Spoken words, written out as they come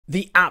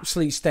the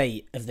absolute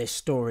state of this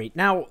story.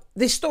 Now,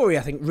 this story,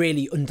 I think,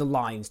 really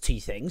underlines two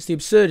things. The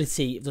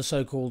absurdity of the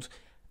so-called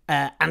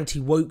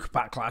anti-woke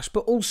backlash,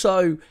 but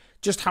also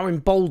just how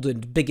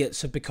emboldened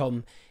bigots have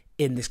become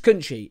in this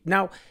country.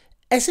 Now,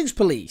 Essex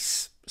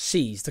Police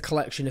seized a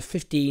collection of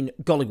 15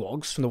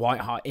 gollywogs from the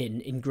White Hart Inn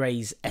in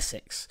Grays,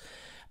 Essex.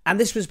 And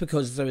this was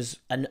because there was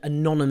an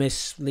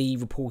anonymously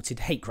reported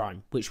hate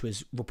crime, which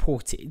was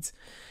reported.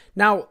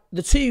 Now,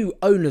 the two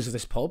owners of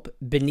this pub,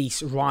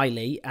 Bernice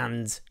Riley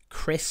and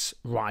Chris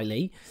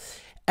Riley,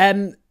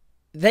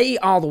 they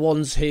are the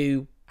ones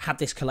who had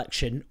this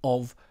collection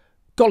of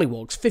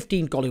gollywogs,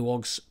 15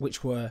 gollywogs,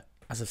 which were,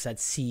 as I've said,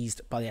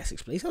 seized by the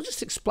Essex Police. I'll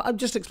just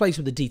explain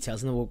some of the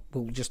details, and then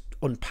we'll just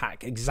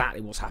unpack exactly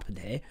what's happened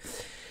here.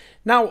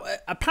 Now,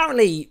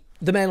 apparently,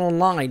 the Mail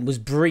Online was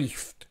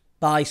briefed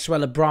by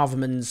Suella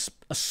Braverman's,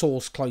 a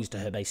source close to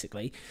her,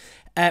 basically,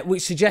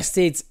 which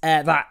suggested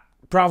that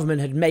Braverman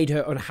had made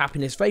her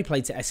unhappiness very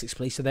plain to Essex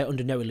Police, so they're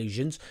under no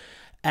illusions.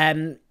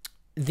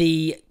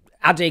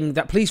 Adding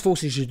that police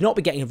forces should not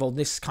be getting involved in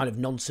this kind of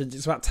nonsense.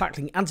 It's about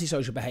tackling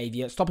antisocial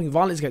behaviour, stopping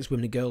violence against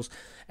women and girls,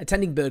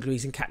 attending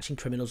burglaries and catching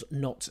criminals,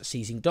 not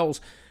seizing dolls.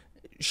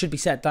 It should be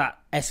said that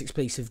Essex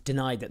Police have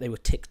denied that they were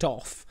ticked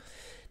off.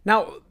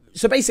 Now,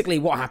 so basically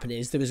what happened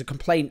is there was a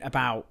complaint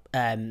about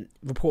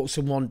report of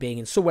someone being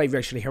in some way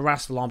racially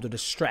harassed, alarmed or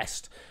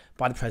distressed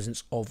by the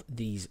presence of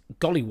these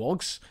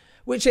gollywogs,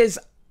 which is,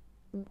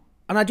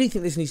 and I do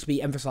think this needs to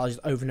be emphasised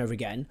over and over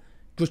again,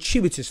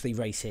 gratuitously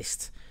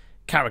racist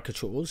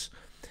caricatures.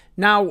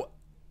 Now,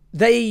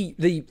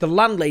 the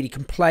landlady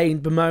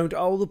complained, bemoaned,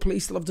 oh, the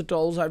police love the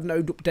dolls, I have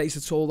no updates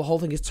at all, the whole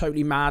thing is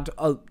totally mad.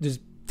 Oh, there's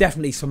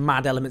definitely some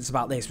mad elements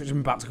about this, which I'm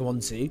about to go on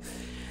to.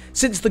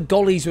 Since the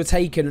gollies were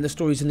taken and the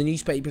stories in the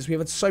newspapers, we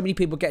have had so many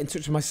people get in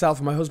touch with myself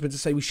and my husband to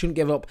say we shouldn't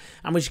give up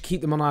and we should keep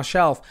them on our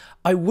shelf.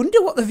 I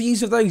wonder what the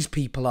views of those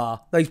people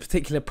are, those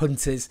particular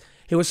punters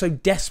who are so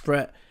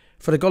desperate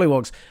for the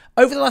gollywogs.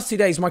 Over the last 2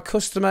 days, my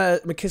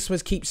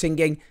customers keep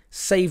singing,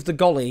 save the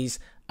gollies,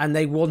 and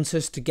they want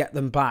us to get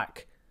them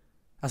back.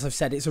 As I've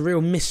said, it's a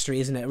real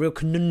mystery, isn't it? A real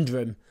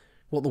conundrum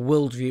what the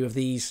worldview of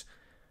these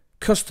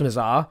customers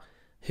are,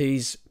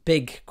 whose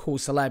big core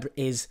celeb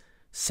is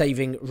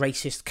saving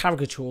racist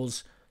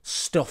caricatures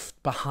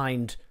stuffed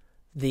behind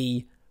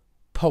the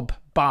pub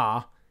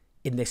bar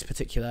in this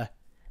particular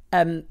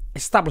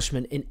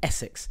establishment in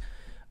Essex.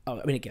 Oh,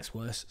 I mean, it gets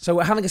worse. So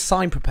we're having a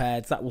sign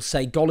prepared that will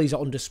say gollies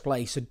are on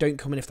display, so don't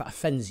come in if that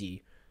offends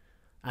you.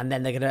 And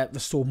then they're going to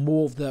restore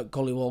more of the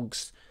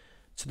gollywogs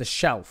to the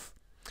shelf.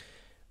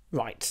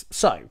 Right,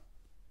 so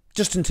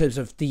just in terms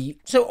of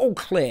so all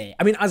clear.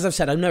 I mean, as I've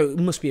said, I know it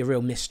must be a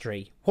real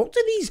mystery. What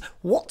do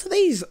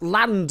these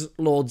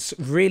landlords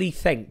really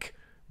think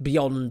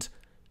beyond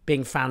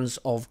being fans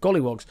of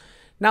gollywogs?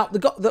 Now,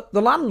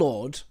 the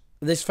landlord,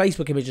 this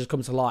Facebook image has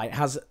come to light,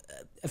 has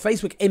a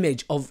Facebook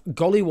image of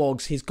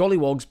gollywogs, his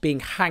gollywogs being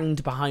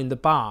hanged behind the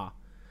bar.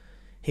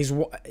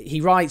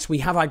 He writes, "We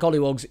have our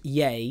gollywogs,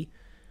 yay,"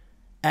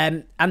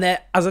 and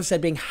they're, as I've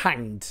said, being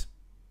hanged.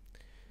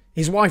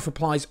 His wife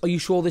replies, "Are you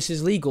sure this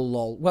is legal,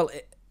 lol?" Well,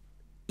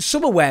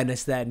 some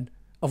awareness then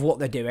of what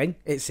they're doing,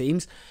 it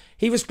seems.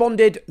 He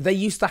responded, "They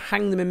used to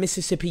hang them in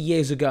Mississippi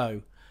years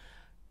ago."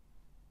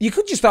 You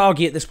could just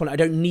argue at this point, I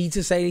don't need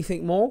to say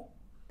anything more,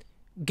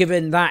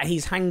 given that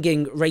he's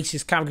hanging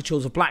racist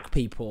caricatures of black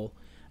people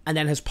and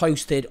then has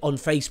posted on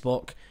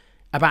Facebook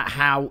about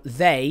how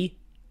they,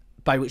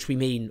 by which we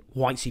mean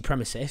white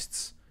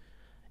supremacists,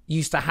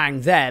 used to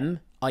hang them,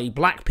 i.e.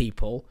 black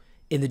people,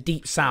 in the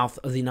deep south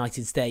of the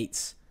United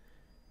States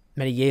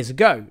many years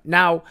ago.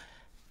 Now,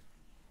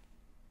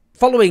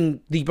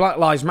 following the Black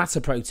Lives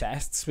Matter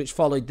protests, which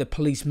followed the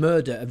police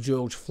murder of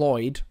George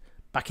Floyd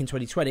back in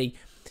 2020,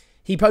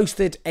 he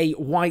posted a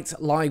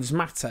White Lives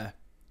Matter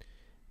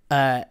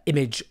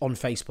image on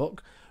Facebook.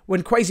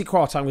 When Kwasi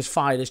Kwarteng was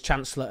fired as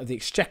Chancellor of the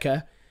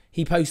Exchequer,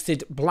 he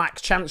posted Black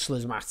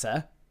Chancellors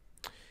Matter.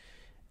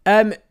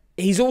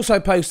 He's also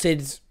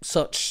posted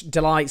such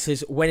delights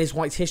as, when is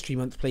White History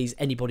Month, please,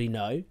 anybody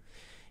know?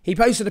 He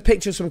posted a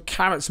picture of some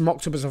carrots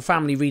mocked up as a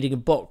family reading a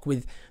book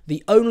with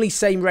the only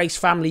same-race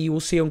family you will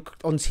see on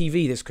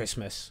TV this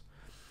Christmas.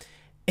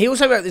 He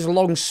also wrote this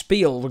long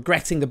spiel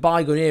regretting the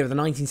bygone era of the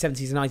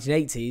 1970s and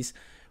 1980s,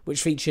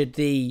 which featured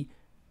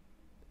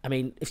I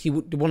mean, if you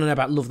want to know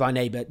about Love Thy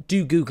Neighbour,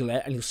 do Google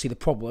it and you'll see the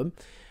problem.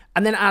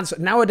 And then adds,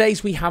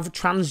 nowadays we have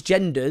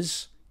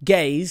transgenders,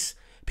 gays,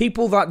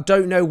 people that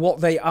don't know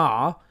what they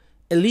are,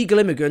 illegal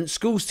immigrants,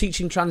 schools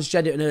teaching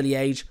transgender at an early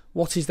age.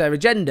 What is their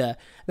agenda?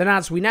 Then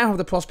adds, we now have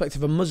the prospect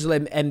of a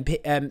Muslim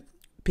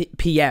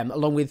PM,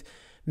 along with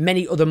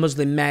many other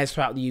Muslim mayors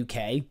throughout the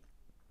UK.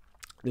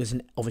 There's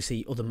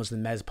obviously other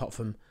Muslim mayors apart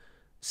from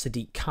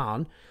Sadiq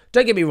Khan.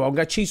 Don't get me wrong,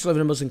 I choose to live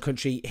in a Muslim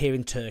country here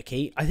in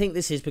Turkey. I think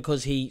this is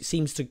because he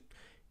seems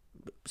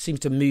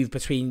to move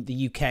between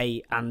the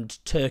UK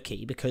and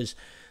Turkey, because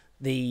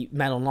the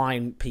Mail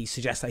Online piece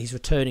suggests that he's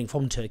returning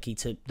from Turkey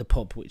to the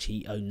pub which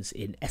he owns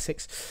in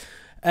Essex.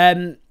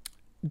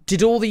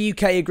 Did all the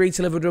UK agree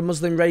to live under a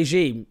Muslim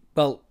regime?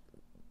 Well,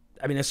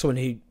 I mean, as someone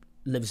who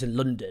lives in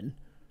London,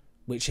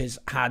 which has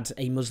had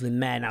a Muslim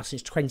mayor now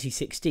since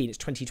 2016. It's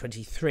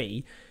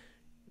 2023.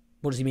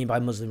 What does he mean by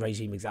Muslim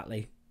regime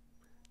exactly?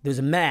 There's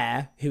a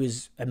mayor who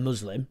is a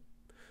Muslim.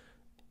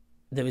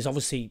 There is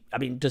obviously, I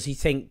mean, does he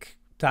think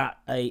that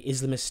a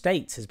Islamist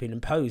state has been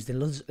imposed in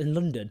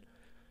London?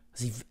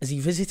 Has he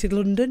visited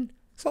London?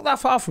 It's not that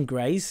far from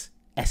Grays,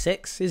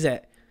 Essex, is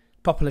it?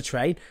 Popular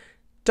train.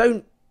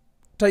 Don't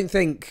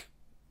think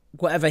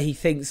whatever he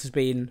thinks has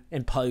been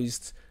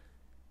imposed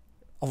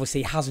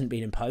obviously hasn't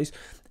been imposed.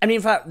 I mean,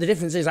 in fact, the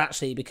difference is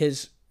actually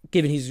because,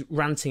 given he's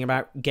ranting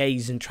about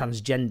gays and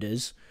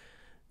transgenders,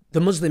 the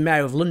Muslim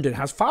mayor of London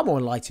has far more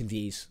enlightened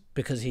views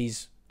because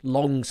he's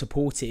long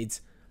supported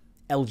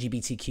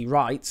LGBTQ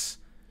rights,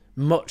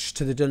 much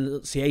to the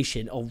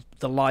denunciation of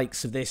the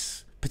likes of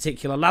this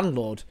particular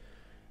landlord.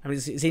 I mean,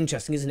 it's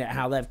interesting, isn't it,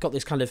 how they've got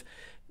this kind of...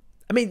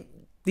 I mean,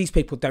 these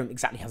people don't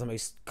exactly have the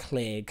most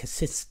clear,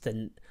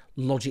 consistent,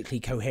 logically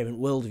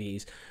coherent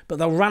worldviews, but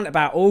they'll rant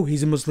about, oh,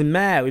 he's a Muslim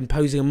mayor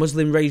imposing a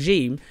Muslim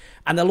regime,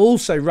 and they'll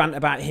also rant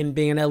about him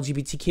being an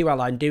LGBTQ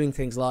ally and doing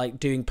things like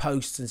doing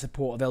posts in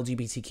support of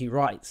LGBTQ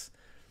rights.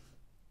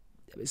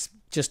 It's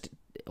just,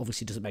 it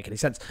obviously doesn't make any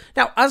sense.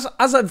 Now, as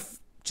I've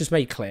just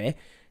made clear,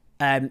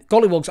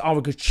 gollywogs are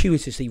a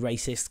gratuitously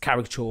racist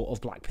caricature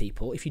of black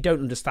people. If you don't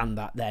understand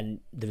that, then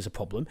there's a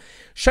problem.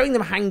 Showing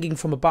them hanging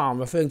from a bar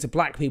and referring to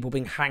black people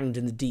being hanged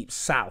in the deep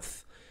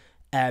south,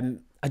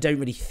 I don't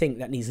really think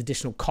that needs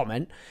additional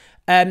comment.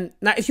 Now,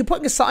 if you're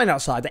putting a sign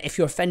outside that if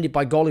you're offended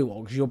by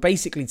gollywogs, you're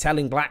basically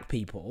telling black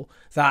people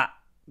that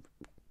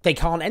they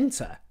can't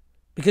enter.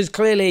 Because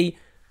clearly,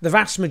 the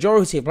vast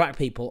majority of black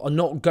people are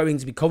not going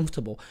to be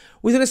comfortable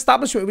with an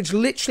establishment which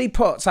literally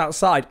puts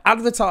outside,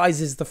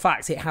 advertises the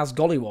fact it has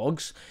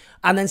gollywogs,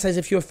 and then says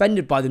if you're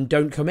offended by them,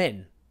 don't come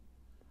in.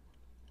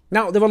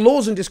 Now, there are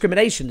laws on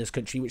discrimination in this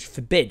country which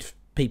forbid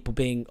people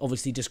being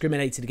obviously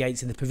discriminated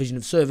against in the provision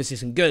of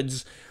services and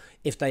goods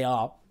if they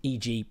are,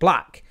 e.g.,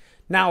 black.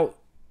 Now,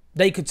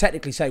 they could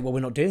technically say, well, we're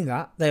not doing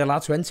that. They're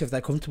allowed to enter if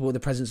they're comfortable with the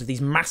presence of these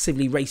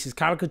massively racist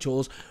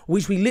caricatures,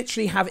 which we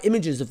literally have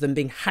images of them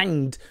being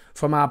hanged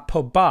from our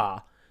pub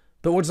bar.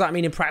 But what does that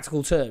mean in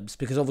practical terms?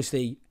 Because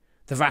obviously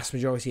the vast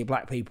majority of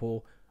black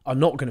people are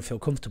not going to feel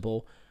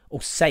comfortable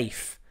or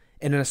safe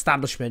in an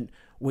establishment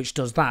which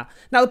does that.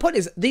 Now, the point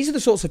is, these are the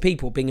sorts of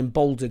people being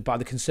emboldened by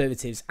the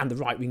Conservatives and the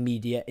right-wing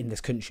media in this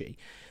country.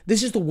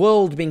 This is the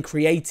world being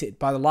created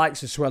by the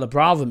likes of Suella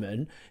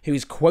Braverman, who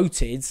is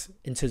quoted,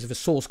 in terms of a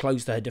source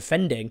close to her,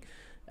 defending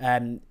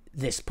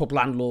this pub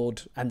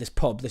landlord and this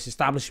pub, this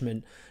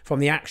establishment, from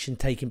the action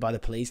taken by the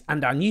police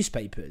and our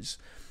newspapers.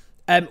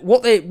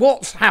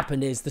 What's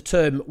happened is the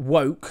term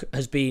woke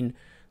has been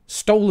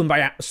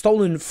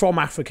stolen from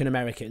African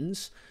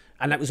Americans,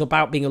 and that was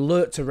about being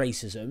alert to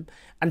racism,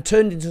 and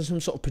turned into some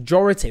sort of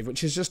pejorative,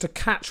 which is just a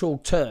catch-all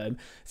term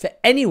for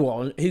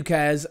anyone who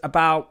cares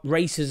about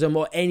racism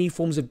or any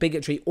forms of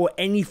bigotry or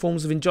any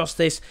forms of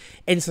injustice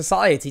in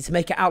society, to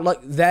make it out like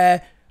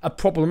they're a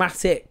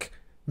problematic,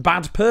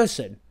 bad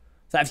person.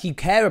 That if you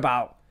care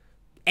about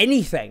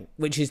anything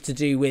which is to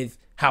do with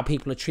how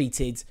people are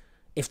treated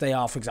if they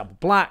are, for example,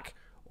 black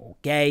or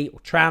gay or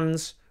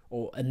trans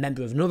or a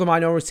member of another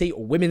minority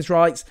or women's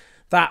rights,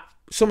 that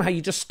somehow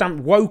you just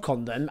stamp woke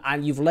on them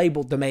and you've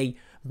labelled them a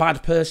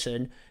bad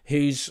person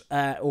who's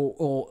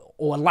or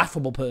a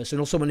laughable person,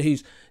 or someone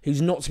who's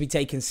not to be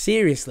taken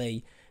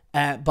seriously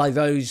by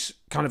those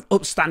kind of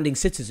upstanding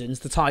citizens,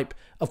 the type,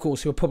 of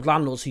course, who are pub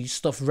landlords who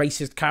stuff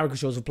racist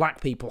caricatures of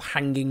black people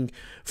hanging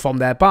from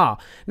their bar.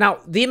 Now,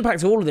 the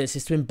impact of all of this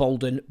is to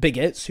embolden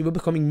bigots who are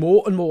becoming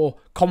more and more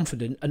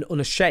confident and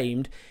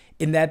unashamed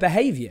in their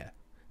behaviour.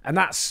 And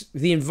that's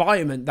the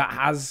environment that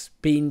has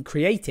been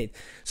created.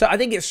 So I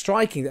think it's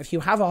striking that if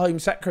you have a Home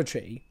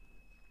Secretary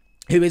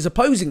who is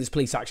opposing this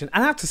police action,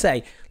 and I have to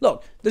say,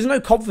 look, there's no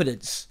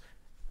confidence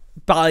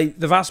by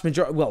the vast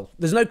majority, well,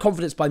 there's no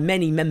confidence by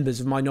many members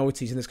of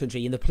minorities in this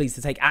country in the police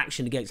to take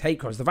action against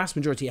hate crimes. The vast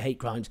majority of hate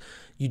crimes,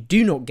 you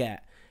do not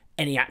get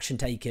any action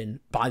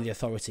taken by the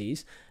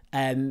authorities,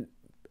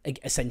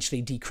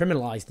 essentially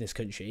decriminalised in this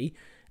country.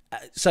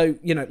 So,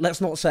 you know,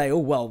 let's not say, oh,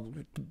 well,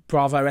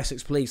 bravo,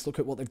 Essex Police, look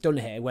at what they've done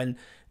here, when,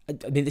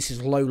 I mean, this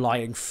is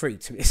low-lying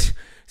fruit. It's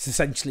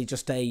essentially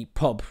just a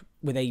pub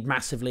with a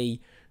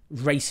massively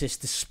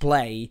racist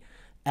display.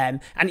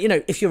 And, you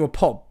know, if you're a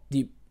pub,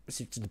 it's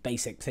the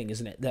basic thing,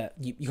 isn't it, that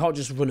you can't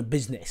just run a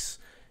business,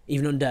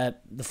 even under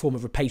the form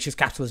of rapacious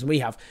capitalism we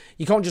have.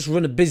 You can't just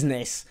run a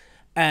business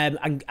and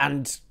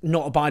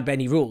not abide by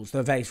any rules.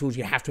 There are various rules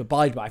you have to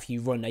abide by if you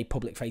run a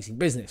public-facing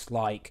business,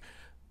 like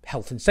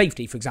health and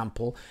safety, for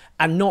example,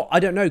 and not, I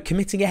don't know,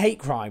 committing a hate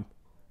crime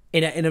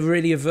in a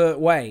really overt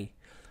way.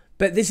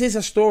 But this is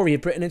a story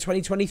of Britain in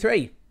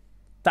 2023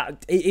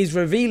 that is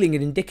revealing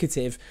and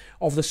indicative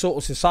of the sort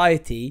of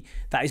society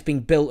that is being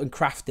built and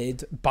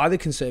crafted by the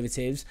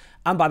Conservatives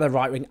and by their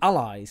right-wing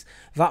allies.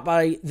 That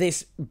by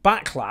this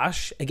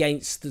backlash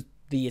against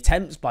the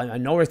attempts by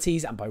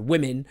minorities and by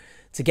women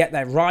to get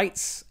their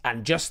rights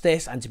and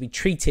justice and to be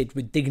treated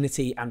with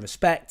dignity and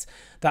respect,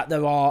 that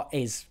there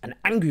is an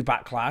angry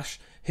backlash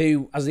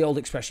who, as the old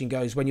expression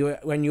goes, when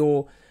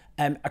you're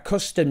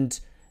accustomed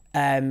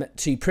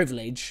to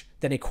privilege,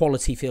 then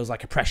equality feels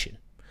like oppression.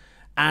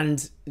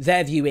 And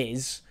their view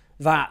is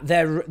that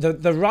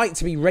the right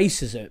to be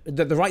racism,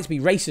 the right to be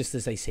racist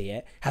as they see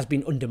it, has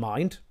been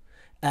undermined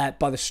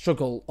by the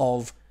struggle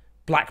of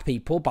black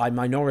people, by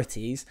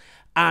minorities,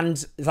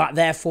 and that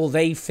therefore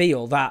they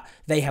feel that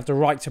they have the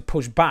right to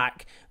push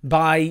back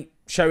by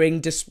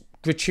showing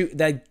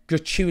their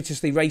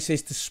gratuitously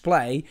racist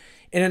display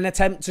in an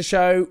attempt to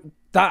show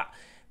that,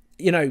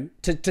 you know,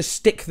 to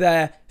stick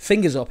their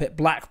fingers up at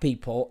black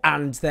people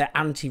and their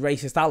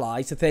anti-racist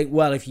allies, to think,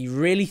 well, if you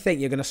really think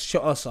you're going to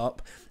shut us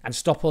up and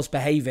stop us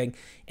behaving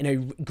in a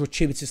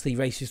gratuitously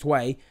racist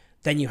way,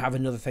 then you have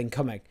another thing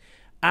coming.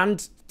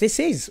 And this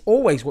is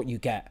always what you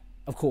get.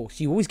 Of course,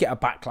 you always get a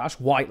backlash.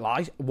 White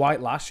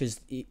lash is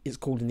it's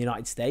called in the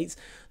United States.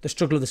 The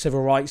struggle of the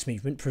civil rights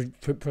movement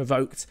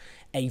provoked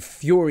a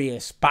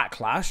furious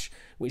backlash,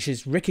 which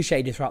has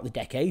ricocheted throughout the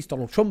decades.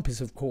 Donald Trump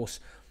is, of course,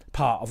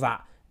 part of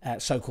that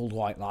so-called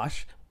white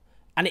lash,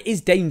 and it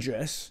is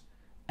dangerous.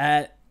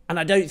 And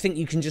I don't think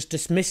you can just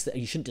dismiss that.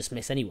 You shouldn't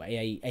dismiss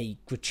anyway a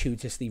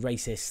gratuitously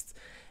racist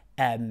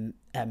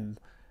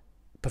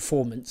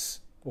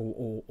performance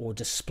or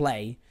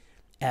display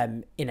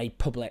in a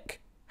public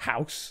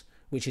house,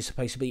 which is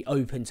supposed to be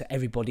open to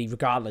everybody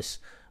regardless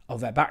of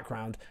their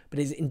background, but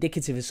is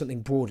indicative of something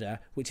broader,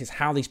 which is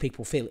how these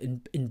people feel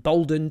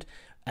emboldened,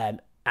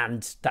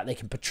 and that they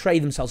can portray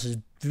themselves as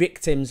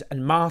victims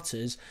and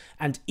martyrs,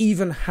 and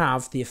even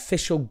have the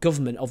official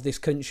government of this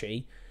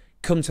country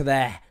come to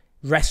their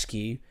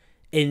rescue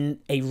in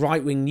a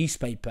right-wing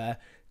newspaper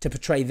to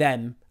portray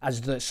them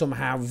as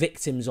somehow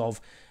victims of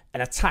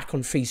an attack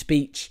on free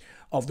speech,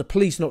 of the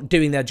police not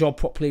doing their job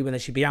properly when they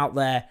should be out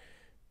there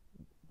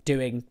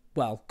doing,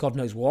 well, God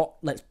knows what.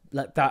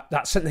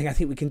 That's something I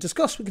think we can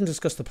discuss. We can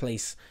discuss the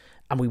police,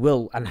 and we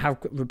will, and have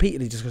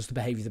repeatedly discussed the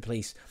behaviour of the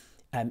police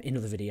in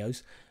other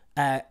videos.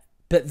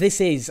 But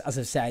this is, as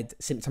I've said,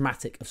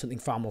 symptomatic of something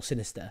far more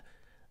sinister.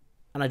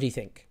 And I do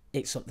think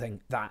it's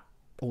something that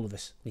all of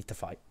us need to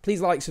fight. Please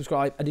like,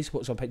 subscribe, and do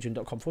support us on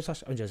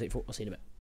patreon.com/OwenJones84. I'll see you in a bit.